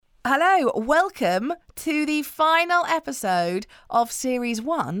Hello, welcome to the final episode of Series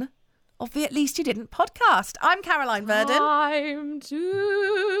 1 of the At Least You Didn't podcast. I'm Caroline Verdon. Time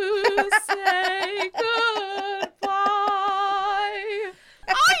to say goodbye.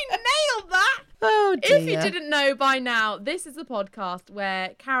 I nailed that! Oh dear. If you didn't know by now, this is the podcast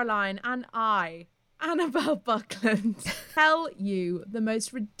where Caroline and I, Annabelle Buckland, tell you the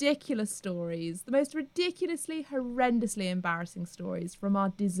most ridiculous stories, the most ridiculously, horrendously embarrassing stories from our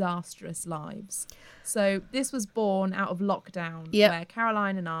disastrous lives. So this was born out of lockdown, where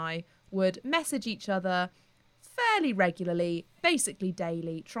Caroline and I would message each other fairly regularly, basically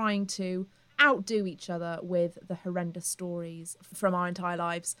daily, trying to outdo each other with the horrendous stories from our entire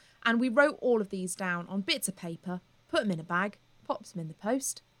lives. And we wrote all of these down on bits of paper, put them in a bag, popped them in the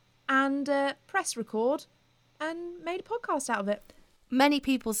post, and press record and made a podcast out of it. Many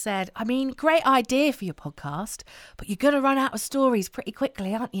people said, I mean, great idea for your podcast, but you're going to run out of stories pretty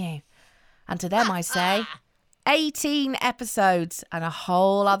quickly, aren't you? And to them I say, 18 episodes and a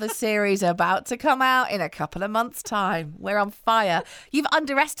whole other series about to come out in a couple of months' time. We're on fire. You've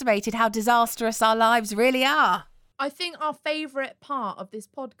underestimated how disastrous our lives really are. I think our favourite part of this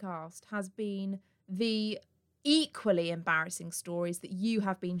podcast has been the equally embarrassing stories that you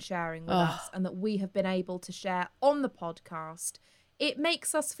have been sharing with us and that we have been able to share on the podcast. It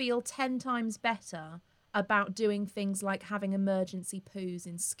makes us feel 10 times better about doing things like having emergency poos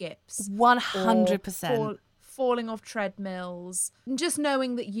in skips. 100%. Falling off treadmills. And just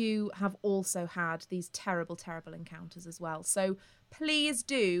knowing that you have also had these terrible, terrible encounters as well. So please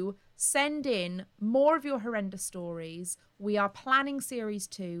do send in more of your horrendous stories. We are planning series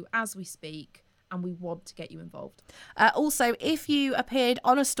 2 as we speak, and we want to get you involved. Also, if you appeared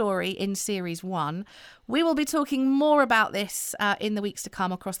on a story in Series 1, we will be talking more about this in the weeks to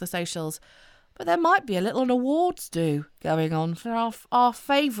come across the socials. But there might be a little awards do going on for our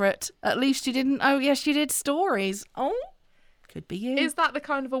favourite At Least You Didn't, Oh Yes You Did stories. Oh, could be you. Is that the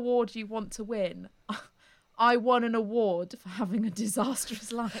kind of award you want to win? I won an award for having a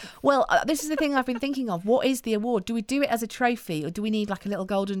disastrous life. Well, this is the thing I've been thinking of. What is the award? Do we do it as a trophy or do we need like a little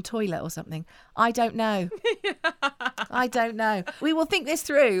golden toilet or something? I don't know. I don't know. We will think this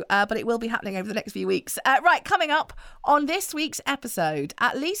through, but it will be happening over the next few weeks. Right, coming up on this week's episode,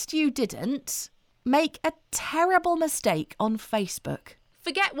 At Least You Didn't make a terrible mistake on Facebook.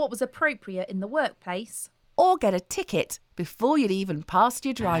 Forget what was appropriate in the workplace. Or get a ticket before you'd even passed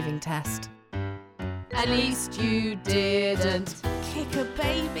your driving test. At least you didn't kick a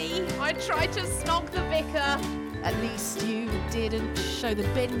baby. I tried to snog the vicar. At least you didn't show the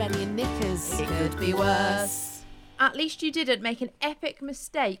bin men your knickers. It could be worse. At least you didn't make an epic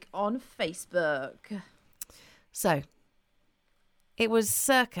mistake on Facebook. So, it was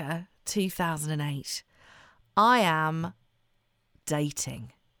circa 2008. I am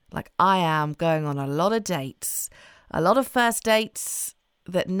dating. Like, I am going on a lot of dates. A lot of first dates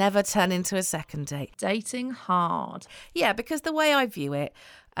that never turn into a second date. Dating hard. Yeah, because the way I view it,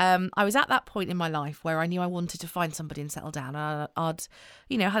 I was at that point in my life where I knew I wanted to find somebody and settle down. I'd,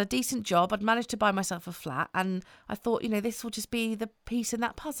 had a decent job. I'd managed to buy myself a flat. And I thought, this will just be the piece in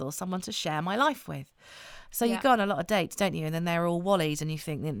that puzzle, someone to share my life with. So you go on a lot of dates, don't you? And then they're all wallies and you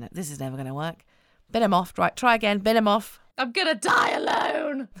think, this is never going to work. Bin them off. Right, try again. Bin them off. I'm going to die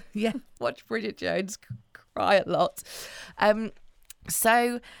alone. Yeah, watch Bridget Jones cry a lot.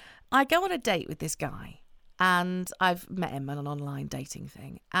 So I go on a date with this guy and I've met him on an online dating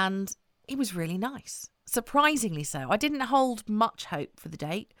thing and he was really nice. Surprisingly so. I didn't hold much hope for the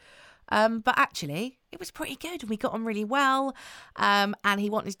date, but actually it was pretty good and we got on really well. And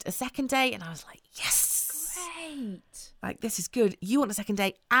he wanted a second date and I was like, yes. Great. Like, this is good. You want a second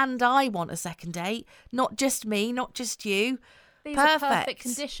date and I want a second date. Not just me, not just you. These are perfect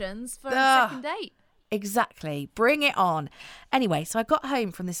conditions for a second date. Exactly. Bring it on. Anyway, so I got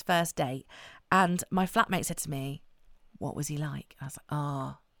home from this first date and my flatmate said to me, what was he like? I was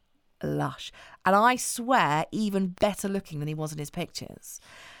like, lush. And I swear, even better looking than he was in his pictures.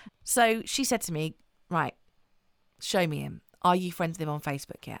 So she said to me, right, show me him. Are you friends with him on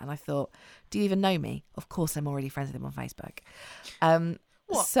Facebook yet? And I thought, do you even know me? Of course I'm already friends with him on Facebook.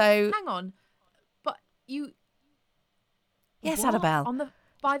 What? So hang on. But you... Yes, what? Annabelle.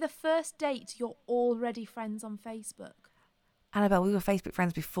 By the first date, you're already friends on Facebook? Annabelle, we were Facebook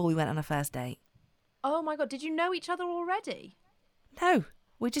friends before we went on a first date. Oh my God, did you know each other already? No,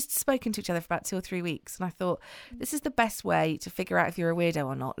 we'd just spoken to each other for about 2 or 3 weeks. And I thought, this is the best way to figure out if you're a weirdo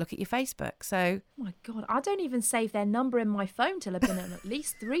or not. Look at your Facebook. So, oh my God, I don't even save their number in my phone till I've been on at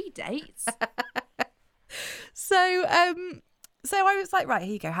least 3 dates. So So I was like, right,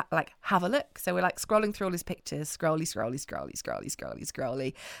 here you go, have a look. So we're like scrolling through all his pictures,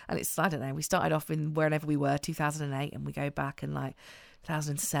 scrolly. And it's, I don't know, we started off in wherever we were, 2008, and we go back and like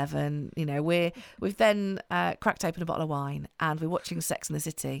 2007, you know, we've then cracked open a bottle of wine and we're watching Sex and the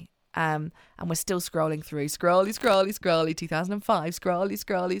City. And we're still scrolling through, scrolly, 2005,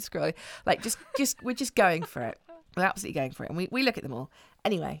 scrolly. Like we're just going for it. We're absolutely going for it. And we look at them all.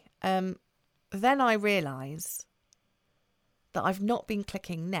 Anyway, then I realise that I've not been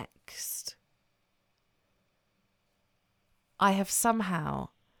clicking next. I have somehow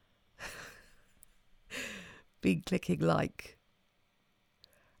been clicking like.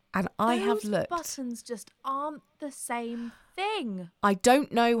 And I have looked. Those buttons just aren't the same thing. I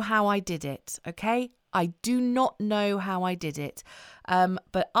don't know how I did it, okay? I do not know how I did it.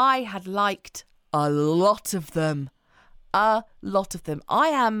 But I had liked a lot of them. I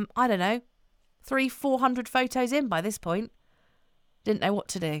am, I don't know, 300-400 photos in by this point. Didn't know what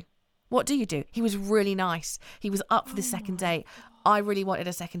to do. What do you do? He was really nice. He was up for the second date. I really wanted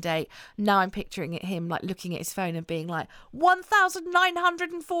a second date. Now I'm picturing him like looking at his phone and being like,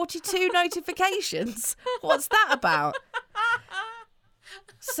 1,942 notifications. What's that about?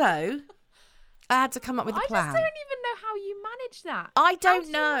 So I had to come up with a plan. I just don't even know how you manage that. I don't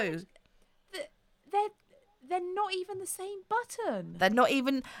know. They're not even the same button. They're not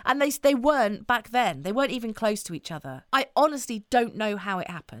even, and they weren't back then. They weren't even close to each other. I honestly don't know how it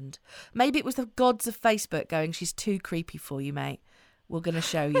happened. Maybe it was the gods of Facebook going, she's too creepy for you, mate. We're going to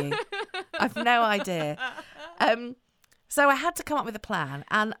show you. I've no idea. So I had to come up with a plan.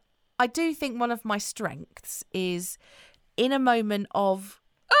 And I do think one of my strengths is in a moment of,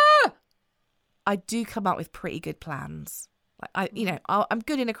 I do come up with pretty good plans. I'm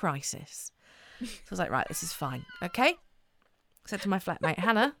good in a crisis. So I was like, right, this is fine. Okay. I said to my flatmate,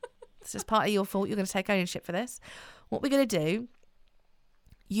 Hannah, this is partly your fault. You're going to take ownership for this. What we're going to do,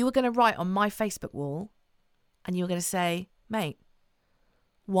 you are going to write on my Facebook wall and you're going to say, mate,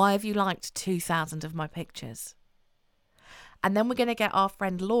 why have you liked 2,000 of my pictures? And then we're going to get our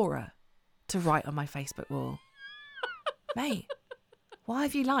friend Laura to write on my Facebook wall, mate, why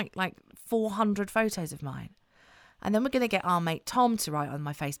have you liked like 400 photos of mine? And then we're going to get our mate Tom to write on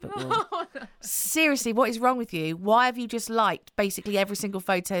my Facebook wall. Oh, no. Seriously, what is wrong with you? Why have you just liked basically every single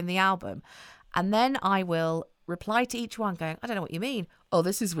photo in the album? And then I will reply to each one going, I don't know what you mean. Oh,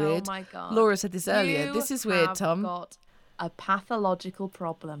 this is weird. Oh, my God. Laura said this earlier. This is weird, Tom. You've got a pathological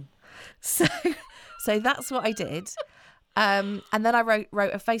problem. So that's what I did. And then I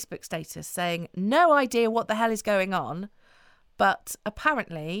wrote a Facebook status saying, no idea what the hell is going on, but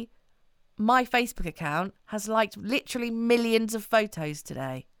apparently my Facebook account has liked literally millions of photos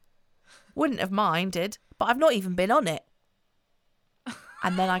today. Wouldn't have minded, but I've not even been on it.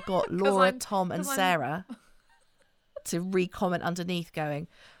 And then I got Laura, Tom and Sarah to re-comment underneath going,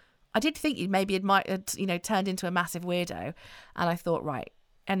 I did think you maybe it might have, turned into a massive weirdo. And I thought, right,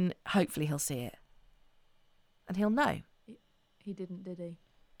 and hopefully he'll see it. And he'll know. He didn't, did he?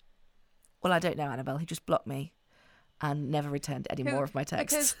 Well, I don't know, Annabelle. He just blocked me and never returned any more of my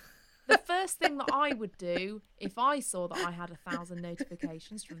texts. The first thing that I would do if I saw that I had 1,000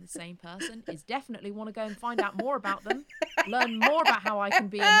 notifications from the same person is definitely want to go and find out more about them, learn more about how I can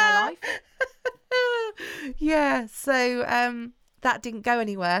be in their life. Yeah, so that didn't go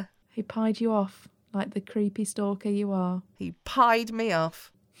anywhere. He pied you off like the creepy stalker you are. He pied me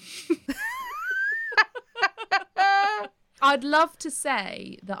off. I'd love to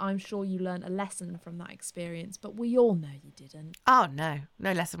say that I'm sure you learned a lesson from that experience, but we all know you didn't. Oh, no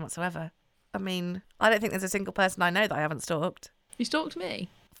lesson whatsoever. I mean, I don't think there's a single person I know that I haven't stalked. You stalked me?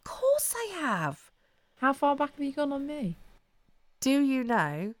 Of course I have. How far back have you gone on me? Do you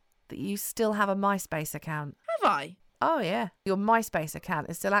know that you still have a MySpace account? Have I? Oh, yeah. Your MySpace account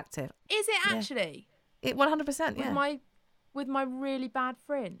is still active. Is it actually? It 100%, yeah. With my really bad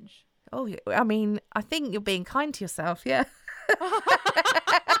fringe? Oh, I mean, I think you're being kind to yourself, yeah.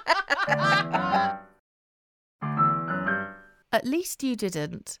 At least you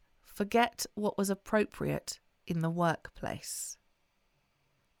didn't forget what was appropriate in the workplace.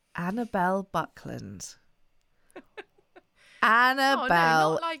 Annabelle Buckland.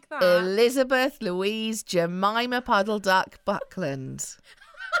 Annabelle, not like that. Elizabeth Louise Jemima Puddleduck Buckland.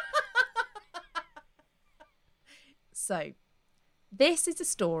 So, this is a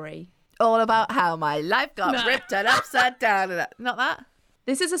story. All about how my life got ripped and upside down. Not that?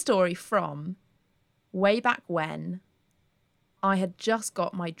 This is a story from way back when I had just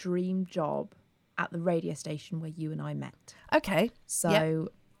got my dream job at the radio station where you and I met. Okay. So, yep.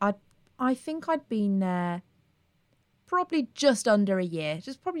 I think I'd been there probably just under a year,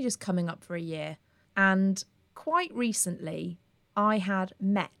 probably just coming up for a year. And quite recently, I had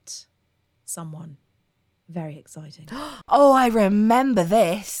met someone very exciting. Oh, I remember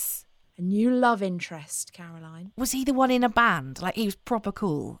this. A new love interest, Caroline. Was he the one in a band? Like, he was proper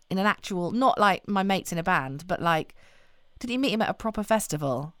cool in an actual, not like my mates in a band, but like, did you meet him at a proper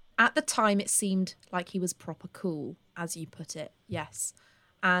festival? At the time, it seemed like he was proper cool, as you put it, yes.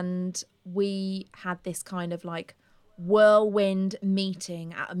 And we had this kind of like whirlwind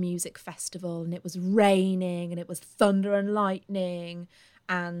meeting at a music festival, and it was raining and it was thunder and lightning,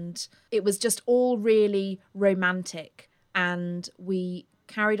 and it was just all really romantic. And we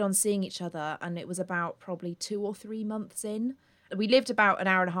carried on seeing each other, and it was about probably 2 or 3 months in. We lived about an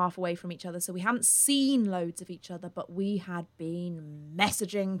hour and a half away from each other, so we hadn't seen loads of each other, but we had been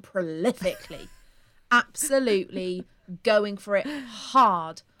messaging prolifically. Absolutely going for it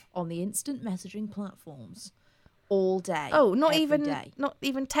hard on the instant messaging platforms all day. Oh, not every even day. not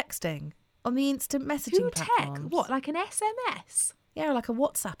even texting on the instant messaging Who platforms. tech? What, like an SMS? Yeah, like a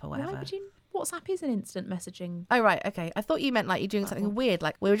WhatsApp or whatever. Why would you? WhatsApp is an instant messaging. Oh, right, okay. I thought you meant like you're doing something weird,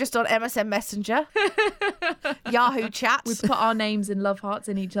 like we were just on MSN Messenger, Yahoo Chat. We put our names in love hearts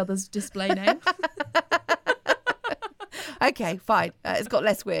in each other's display name. Okay, fine. It's got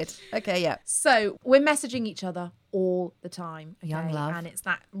less weird. Okay, yeah. So we're messaging each other all the time. Okay? Young love. And it's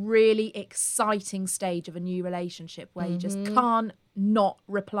that really exciting stage of a new relationship where you just can't not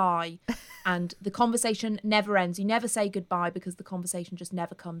reply. And the conversation never ends. You never say goodbye because the conversation just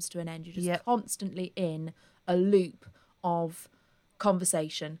never comes to an end. You're just constantly in a loop of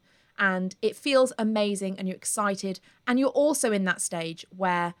conversation. And it feels amazing and you're excited. And you're also in that stage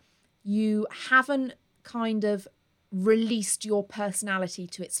where you haven't kind of released your personality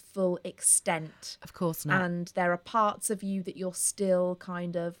to its full extent. Of course not. And there are parts of you that you're still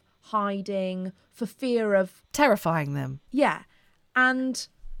kind of hiding for fear of... Terrifying them. Yeah. And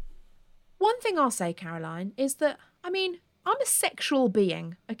one thing I'll say, Caroline, is that, I mean, I'm a sexual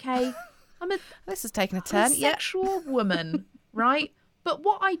being, okay? This has taken a I'm turn. a sexual woman, right? But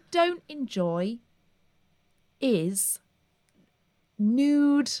what I don't enjoy is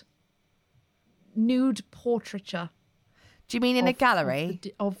nude portraiture. Do you mean in a gallery?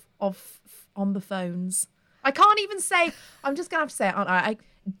 Of on the phones. I can't even say, I'm just going to have to say it, aren't I?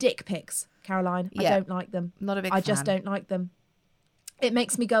 Dick pics, Caroline. I don't like them. Not a big I just fan. don't like them. It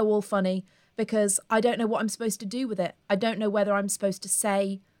makes me go all funny because I don't know what I'm supposed to do with it. I don't know whether I'm supposed to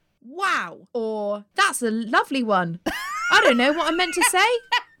say, wow, or that's a lovely one. I don't know what I'm meant to say.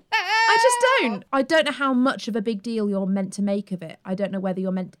 I just don't. I don't know how much of a big deal you're meant to make of it. I don't know whether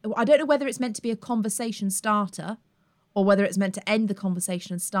it's meant to be a conversation starter or whether it's meant to end the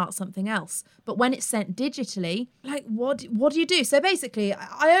conversation and start something else. But when it's sent digitally, like, what do you do? So basically,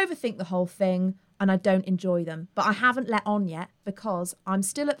 I overthink the whole thing and I don't enjoy them. But I haven't let on yet because I'm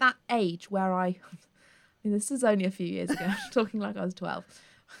still at that age where I mean, this is only a few years ago. I'm talking like I was 12.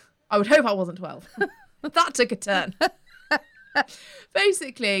 I would hope I wasn't 12. That took a turn.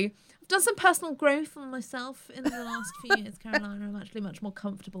 Basically, I've done some personal growth on myself in the last few years, Caroline. I'm actually much more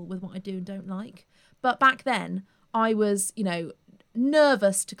comfortable with what I do and don't like. But back then, I was,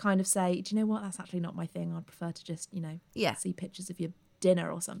 nervous to kind of say, do you know what? That's actually not my thing. I'd prefer to just, see pictures of your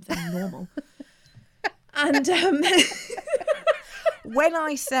dinner or something normal. And when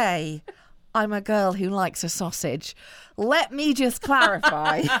I say I'm a girl who likes a sausage, let me just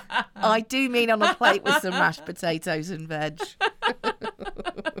clarify. I do mean on a plate with some mashed potatoes and veg.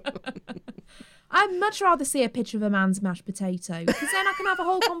 I'd much rather see a picture of a man's mashed potato because then I can have a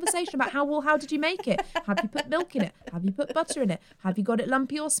whole conversation about how did you make it? Have you put milk in it? Have you put butter in it? Have you got it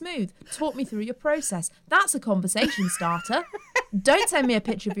lumpy or smooth? Talk me through your process. That's a conversation starter. Don't send me a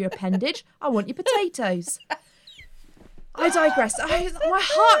picture of your appendage. I want your potatoes. I digress. My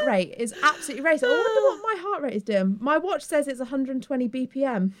heart rate is absolutely racing. I wonder what my heart rate is doing. My watch says it's 120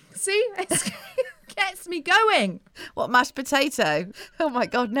 BPM. See? It gets me going. What, mashed potato? Oh my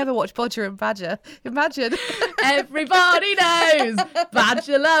God, never watch Bodger and Badger. Imagine. Everybody knows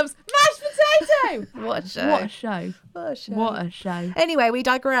Badger loves mashed potato. What a show. What a show. What a show. What a show. Anyway, we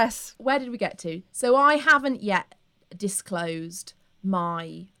digress. Where did we get to? So I haven't yet disclosed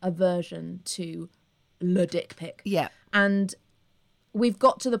my aversion to le dick pic. Yeah. And we've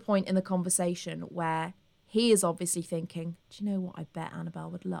got to the point in the conversation where he is obviously thinking, do you know what I bet Annabelle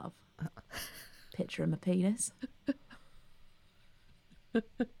would love? Picture of my penis.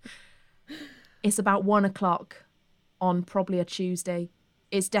 It's about 1:00 on probably a Tuesday.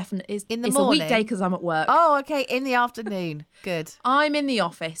 It's definitely in the it's morning? a weekday because I'm at work. Oh, okay. In the afternoon. Good. I'm in the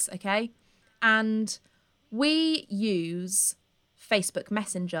office, okay? And we use Facebook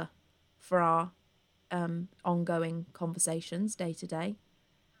Messenger for our ongoing conversations day to day.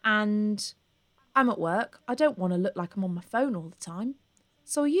 And I'm at work. I don't want to look like I'm on my phone all the time.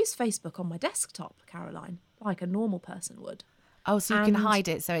 So I use Facebook on my desktop, Caroline, like a normal person would. Oh, so you can And- hide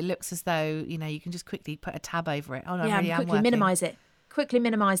it so it looks as though, you can just quickly put a tab over it. Oh, no, I yeah, really and am quickly working. minimise it. Quickly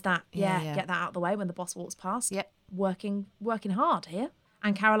minimise that. Yeah, Yeah, yeah. get that out of the way when the boss walks past. Yep. Working hard here.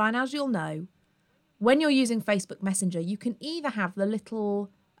 And Caroline, as you'll know, when you're using Facebook Messenger, you can either have the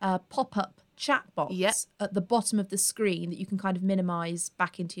little pop-up chat box Yep. at the bottom of the screen that you can kind of minimise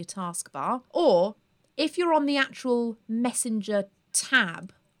back into your taskbar, or if you're on the actual Messenger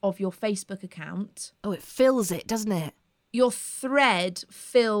tab of your Facebook account, Oh, it fills it, doesn't it? your thread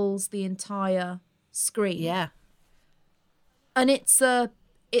fills the entire screen. Yeah. And it's a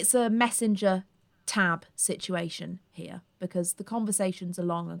Messenger tab situation here because the conversations are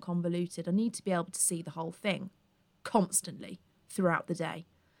long and convoluted. I need to be able to see the whole thing constantly throughout the day.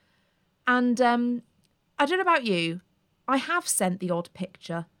 And I don't know about you, I have sent the odd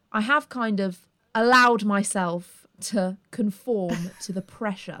picture. I have kind of allowed myself to conform to the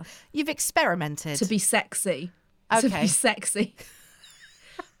pressure You've experimented. to be sexy. To Okay. be sexy.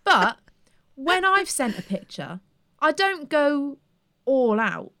 But when I've sent a picture, I don't go all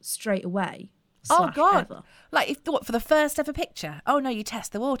out straight away. Oh, / God. ever. Like, for the first ever picture? Oh, no, you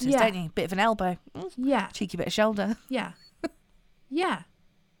test the waters, Yeah. don't you? Bit of an elbow. Yeah. Cheeky bit of shoulder. Yeah. Yeah.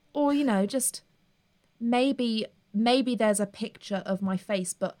 Or, just maybe there's a picture of my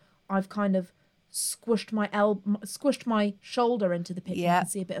face, but I've kind of squished my shoulder into the picture. Yeah. You can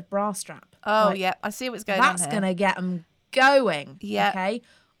see a bit of bra strap. Oh, Like, yeah. I see what's going on that's here. going to get them going. Yeah. Okay.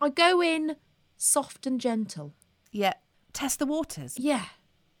 I go in soft and gentle. Yeah. Test the waters. Yeah.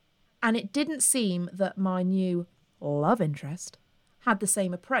 And it didn't seem that my new love interest had the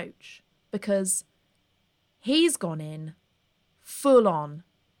same approach because he's gone in full on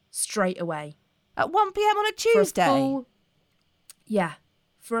straight away. At 1 p.m. on a For a Tuesday.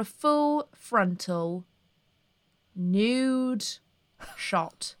 for a full frontal nude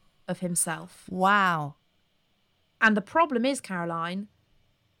shot of himself. Wow. And the problem is, Caroline,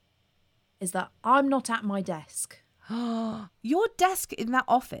 is that I'm not at my desk. Your desk in that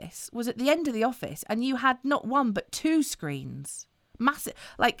office was at the end of the office and you had not one but 2 screens. Massive.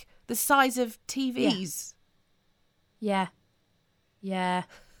 Like the size of TVs. Yeah. Yeah.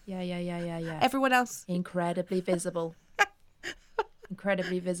 Everyone else. Incredibly visible.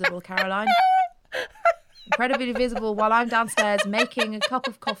 Incredibly visible, Caroline. Incredibly visible while I'm downstairs making a cup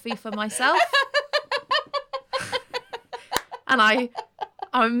of coffee for myself. And I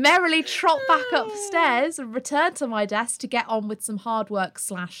merrily trot back upstairs and return to my desk to get on with some hard work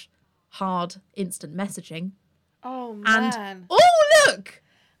 / hard instant messaging. Oh, And, oh, look!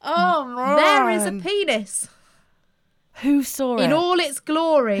 Oh, man. There is a penis Who saw it? in all its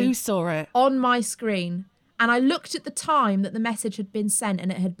glory Who saw it? on my screen. And I looked at the time that the message had been sent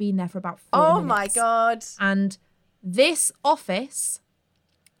and it had been there for about 4 Oh, minutes. my God. And this office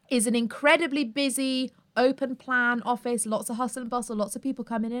is an incredibly busy, open plan office, lots of hustle and bustle, lots of people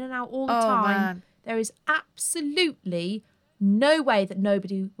coming in and out all the Oh, time. man. There is absolutely no way that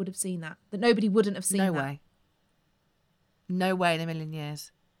nobody would have seen that nobody wouldn't have seen No that. way. No way in a million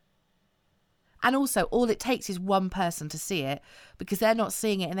years. And also, all it takes is one person to see it because they're not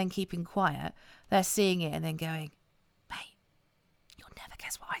seeing it and then keeping quiet. They're seeing it and then going, mate, you'll never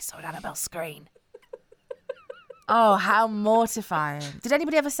guess what I saw on Annabelle's screen. Oh, how mortifying. Did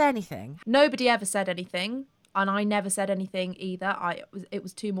anybody ever say anything? Nobody ever said anything, and I never said anything either. It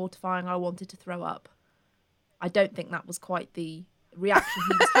was too mortifying. I wanted to throw up. I don't think that was quite the reaction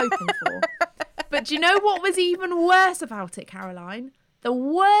he was hoping for. But do you know what was even worse about it, Caroline? The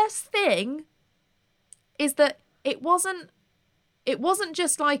worst thing is that it wasn't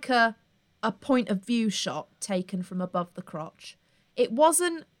just like a point of view shot taken from above the crotch. It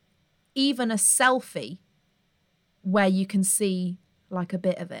wasn't even a selfie where you can see like a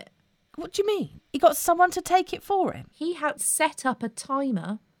bit of it. What do you mean? He got someone to take it for him? He had set up a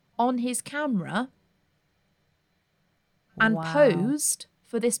timer on his camera and Wow. posed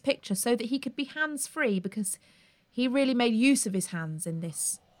for this picture so that he could be hands-free because he really made use of his hands in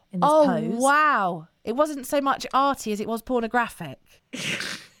this Oh, pose. wow. It wasn't so much arty as it was pornographic.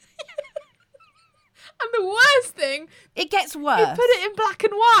 And the worst thing, It gets he worse. put it in black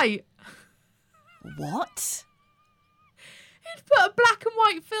and white. What? He'd put a black and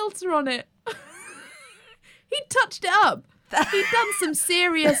white filter on it. He'd touched it up. He'd done some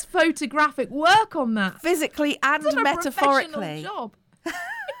serious photographic work on that. Physically and Done a metaphorically. professional job.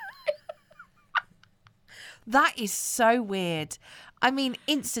 That is so weird. I mean,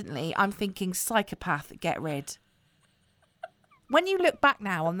 instantly, I'm thinking psychopath, get rid. When you look back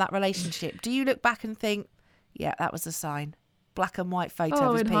now on that relationship, do you look back and think, yeah, that was a sign? black and white photo Oh,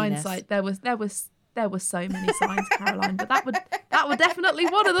 of his in penis. hindsight, there was so many signs, Caroline, but that would definitely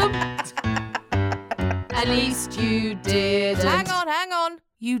one of them. At least you did. Hang on.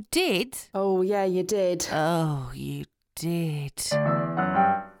 You did? Oh, yeah, you did. Oh, you did.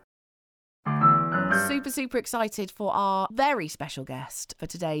 Super excited for our very special guest for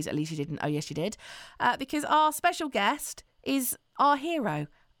today's At Least You Didn't, Oh Yes You Did, because our special guest is our hero,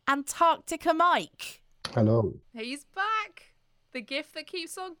 Antarctica Mike. Hello. He's back. The gift that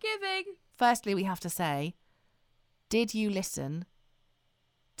keeps on giving. Firstly, we have to say, did you listen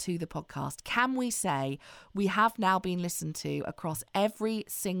to the podcast? Can we say we have now been listened to across every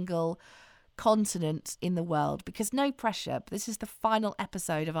single continent in the world? Because no pressure, but this is the final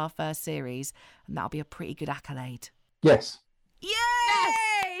episode of our first series, and that'll be a pretty good accolade. Yes. Yay!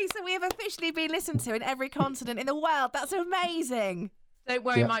 Yes! So we have officially been listened to in every continent in the world. That's amazing. Don't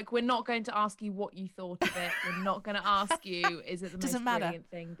worry, Yeah. Mike. We're not going to ask you what you thought of it. We're not going to ask you, is it the Doesn't most matter. brilliant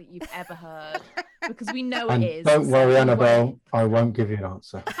thing that you've ever heard? Because we know And it is. don't so worry, we Annabelle, won't. I won't give you an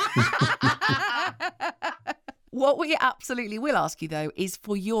answer. What we absolutely will ask you, though, is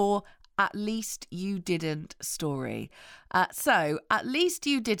for your At Least You Didn't story. So, at least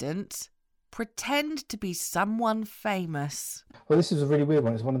you didn't pretend to be someone famous. Well, this is a really weird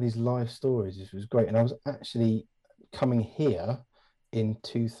one. It's one of these live stories. This was great. And I was actually coming here in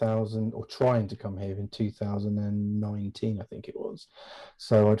 2000, or trying to come here in 2019, I think it was.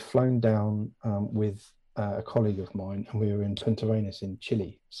 So I'd flown down with a colleague of mine, and we were in Punta Arenas in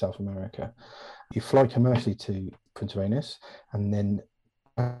Chile, South America. You fly commercially to Punta Arenas, and then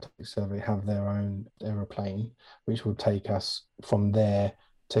Survey have their own aeroplane, which will take us from there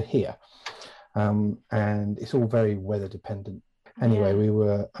to here. And it's all very weather dependent. Anyway, we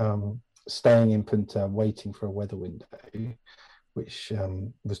were staying in Punta, waiting for a weather window, which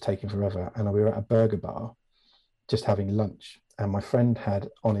was taking forever. And we were at a burger bar, just having lunch. And my friend had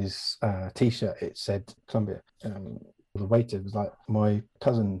on his T-shirt, it said Colombia. The waiter was like, my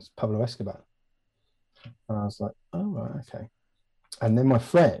cousin's Pablo Escobar. And I was like, oh, right, okay. And then my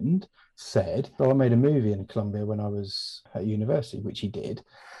friend said, oh, I made a movie in Colombia when I was at university, which he did.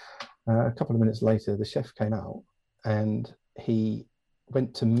 A couple of minutes later, the chef came out and he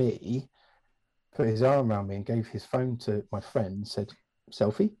went to me, put his arm around me and gave his phone to my friend and said,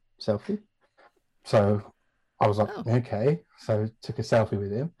 selfie. So I was like, okay. So took a selfie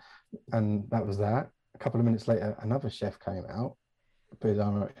with him, and that was that. A couple of minutes later, another chef came out, put his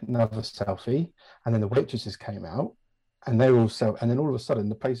arm around, another selfie, and then the waitresses came out, and they were all and then all of a sudden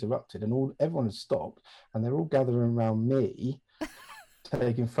the place erupted, and everyone had stopped, and they're all gathering around me,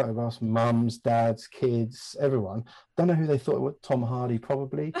 taking photographs, mums, dads, kids, everyone. Don't know who they thought it was. Tom Hardy,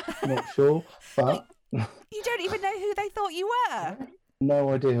 probably. Not sure. But You don't even know who they thought you were. no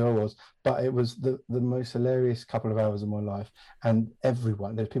idea who I was. But it was the most hilarious couple of hours of my life. And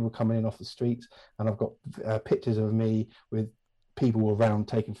everyone, there's people coming in off the streets, and I've got pictures of me with people around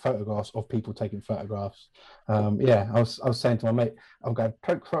taking photographs of people taking photographs. I was saying to my mate, I'm going,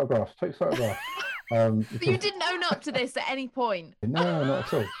 take photographs. But you didn't own up to this at any point. No, not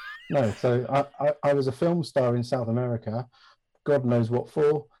at all. No, so I was a film star in South America, God knows what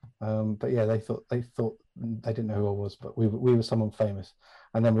for. But yeah, they thought they didn't know who I was, but we were someone famous.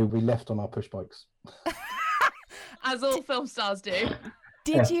 And then we left on our push bikes. As all film stars do.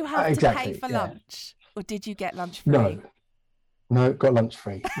 Did you have to pay for yeah. lunch? Or did you get lunch free? No, got lunch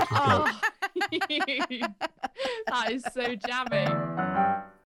free, which was great. That is so jammy.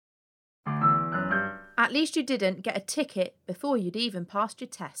 At least you didn't get a ticket before you'd even passed your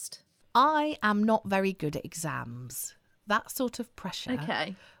test. I am not very good at exams. That sort of pressure,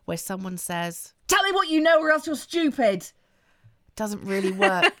 Okay. where someone says, tell me what you know or else you're stupid, doesn't really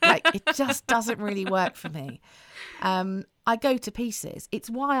work. It just doesn't really work for me. I go to pieces. It's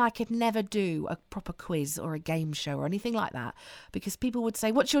why I could never do a proper quiz or a game show or anything like that, because people would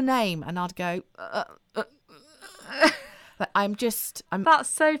say, what's your name? And I'd go, That's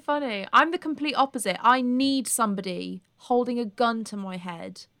so funny. I'm the complete opposite. I need somebody holding a gun to my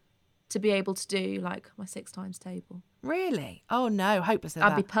head to be able to do like my 6 times table. Really? Oh no, hopeless at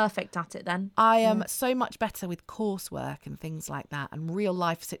I'd be that. perfect at it then. I am so much better with coursework and things like that and real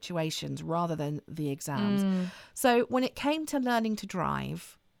life situations rather than the exams. So when it came to learning to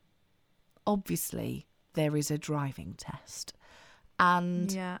drive, obviously there is a driving test.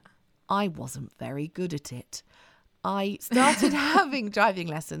 And Yeah. I wasn't very good at it. I started having driving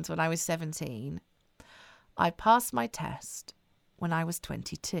lessons when I was 17. I passed my test when I was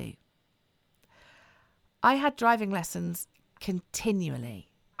 22. I had driving lessons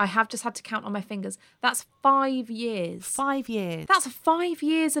continually. I have just had to count on my fingers. That's 5 years. 5 years. That's 5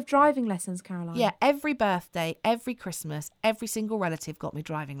 years of driving lessons, Caroline. Yeah, every birthday, every Christmas, every single relative got me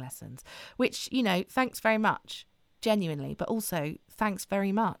driving lessons, which, you know, thanks very much, genuinely, but also thanks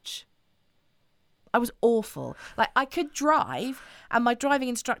very much. I was awful. Like, I could drive, and my driving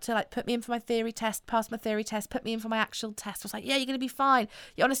instructor, like, put me in for my theory test, passed my theory test, put me in for my actual test. I was like, yeah, you're going to be fine.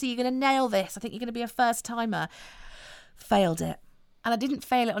 Honestly, you're going to nail this. I think you're going to be a first timer. Failed it. And I didn't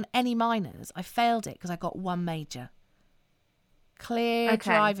fail it on any minors. I failed it because I got one major. Clear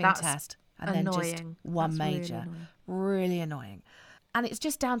driving test. And then just one major. Really annoying. And it's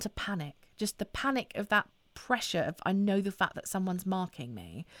just down to panic. Just the panic of that pressure of, I know the fact that someone's marking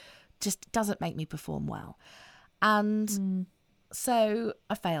me just doesn't make me perform well. And so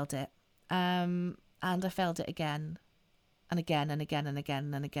I failed it. And I failed it again and again and again and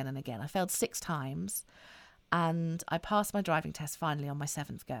again and again and again. I failed 6 times. And I passed my driving test finally on my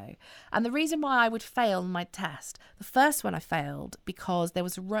 7th go. And the reason why I would fail my test, the first one I failed because there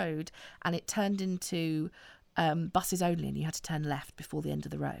was a road and it turned into buses only, and you had to turn left before the end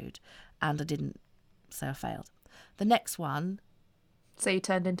of the road. And I didn't, so I failed. The next one... So you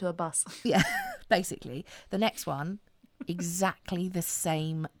turned into a bus. Yeah, basically. The next one, exactly the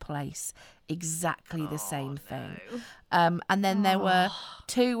same place, exactly the same thing. And then there were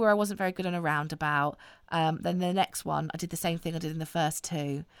 2 where I wasn't very good on a roundabout. Then the next one, I did the same thing I did in the first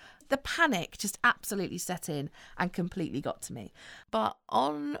 2. The panic just absolutely set in and completely got to me. But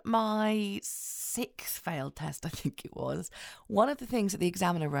on my 6th failed test, I think it was, one of the things that the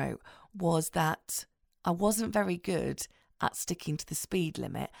examiner wrote was that I wasn't very good at sticking to the speed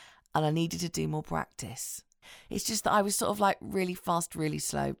limit and I needed to do more practice. It's just that I was sort of like really fast, really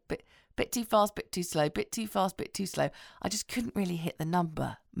slow, bit too fast, bit too slow, bit too fast, bit too slow. I just couldn't really hit the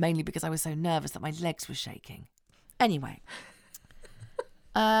number, mainly because I was so nervous that my legs were shaking. Anyway,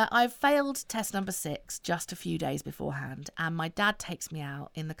 I failed test number 6 just a few days beforehand, and my dad takes me out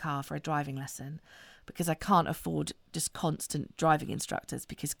in the car for a driving lesson because I can't afford just constant driving instructors,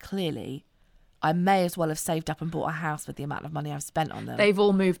 because clearly I may as well have saved up and bought a house with the amount of money I've spent on them. They've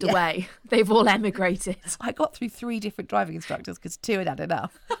all moved away. They've all emigrated. I got through 3 different driving instructors because 2 had had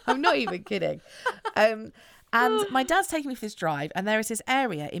enough. I'm not even kidding. And my dad's taking me for this drive, and there is this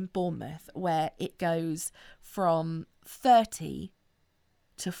area in Bournemouth where it goes from 30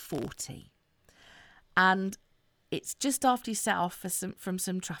 to 40. And it's just after you set off from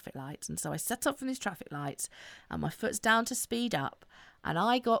some traffic lights. And so I set off from these traffic lights and my foot's down to speed up, and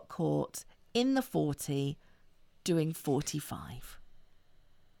I got caught in the 40 doing 45.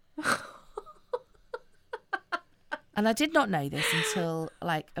 And I did not know this until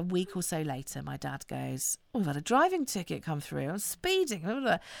like a week or so later. My dad goes, "Oh, we've had a driving ticket come through. I'm speeding."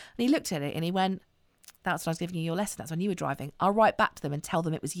 And he looked at it and he went, "That's when I was giving you your lesson. That's when you were driving. I'll write back to them and tell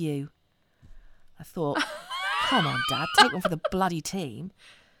them it was you." I thought, come on, Dad, take one for the bloody team.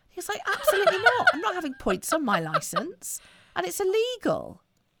 He was like, "Absolutely not. I'm not having points on my licence. And it's illegal."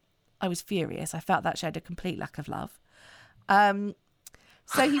 I was furious. I felt that showed a complete lack of love.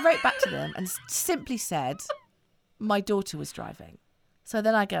 So he wrote back to them and simply said, my daughter was driving. So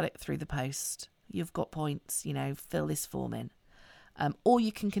then I got it through the post. You've got points, fill this form in. Or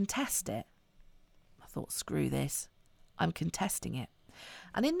you can contest it. I thought, screw this. I'm contesting it.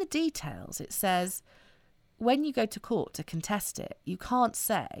 And in the details, it says, when you go to court to contest it, you can't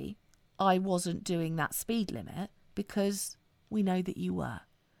say, I wasn't doing that speed limit, because we know that you were.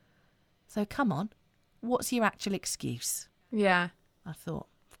 So come on, what's your actual excuse? Yeah. I thought,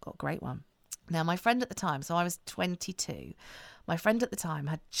 I've got a great one. Now, my friend at the time, so I was 22, my friend at the time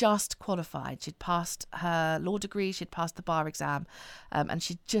had just qualified. She'd passed her law degree, she'd passed the bar exam, and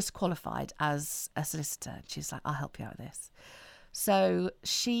she'd just qualified as a solicitor. She's like, I'll help you out with this. So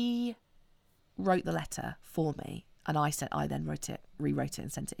she wrote the letter for me, and I then rewrote it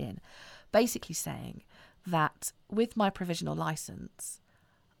and sent it in, basically saying that with my provisional licence,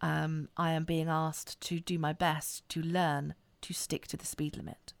 I am being asked to do my best to learn to stick to the speed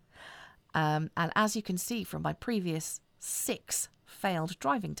limit. And as you can see from my previous 6 failed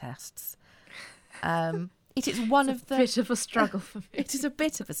driving tests, it is one of the... It's a bit of a struggle for me. It is a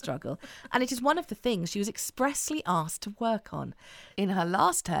bit of a struggle. And it is one of the things she was expressly asked to work on. In her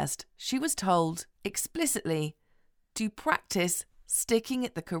last test, she was told explicitly to practice sticking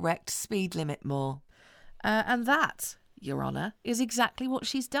at the correct speed limit more. And that, Your Honour, is exactly what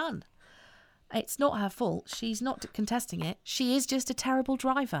she's done. It's not her fault. She's not contesting it. She is just a terrible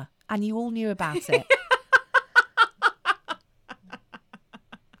driver. And you all knew about it.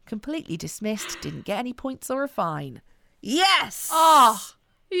 Completely dismissed. Didn't get any points or a fine. Yes! Oh,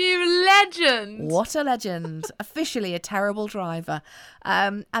 You legend. What a legend. Officially a terrible driver.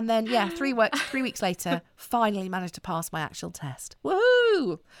 And then, 3 weeks later, finally managed to pass my actual test.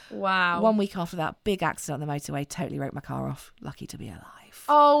 Woohoo! Wow. 1 week after that, big accident on the motorway, totally wrote my car off. Lucky to be alive.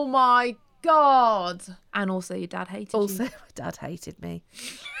 Oh my God. And also your dad hated Also, you. my dad hated me.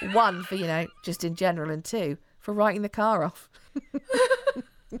 1, for, just in general, and 2, for writing the car off.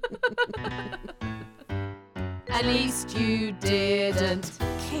 At least you didn't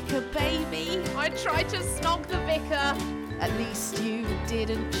kick a baby. I tried to snog the vicar. At least you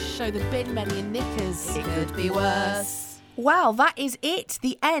didn't show the bin men your knickers. It could be worse. Well, that is it.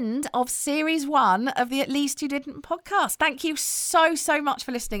 The end of series 1 of the At Least You Didn't podcast. Thank you so much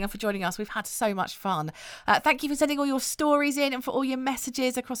for listening and for joining us. We've had so much fun. Thank you for sending all your stories in and for all your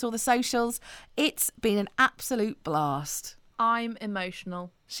messages across all the socials. It's been an absolute blast. I'm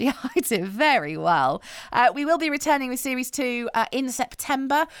emotional. She hides it very well. We will be returning with Series 2 in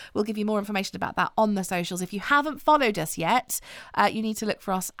September. We'll give you more information about that on the socials. If you haven't followed us yet, you need to look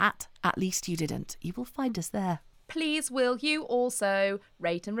for us at Least You Didn't. You will find us there. Please will you also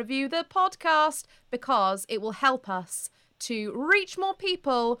rate and review the podcast, because it will help us to reach more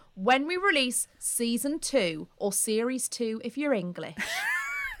people when we release Season 2 or Series 2 if you're English.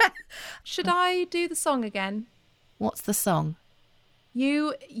 Should I do the song again? What's the song?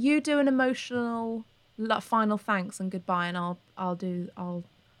 You do an emotional final thanks and goodbye, and I'll do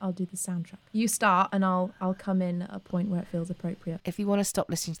the soundtrack. You start, and I'll come in at a point where it feels appropriate. If you want to stop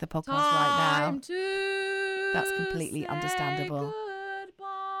listening to the podcast right now, that's completely understandable. Goodbye.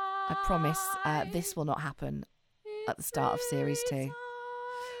 I promise this will not happen at the start of Series 2.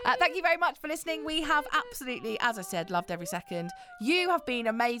 Thank you very much for listening. We have absolutely, as I said, loved every second. You have been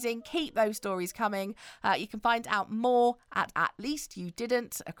amazing. Keep those stories coming. You can find out more at Least You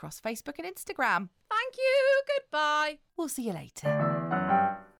Didn't across Facebook and Instagram. Thank you. Goodbye. We'll see you later.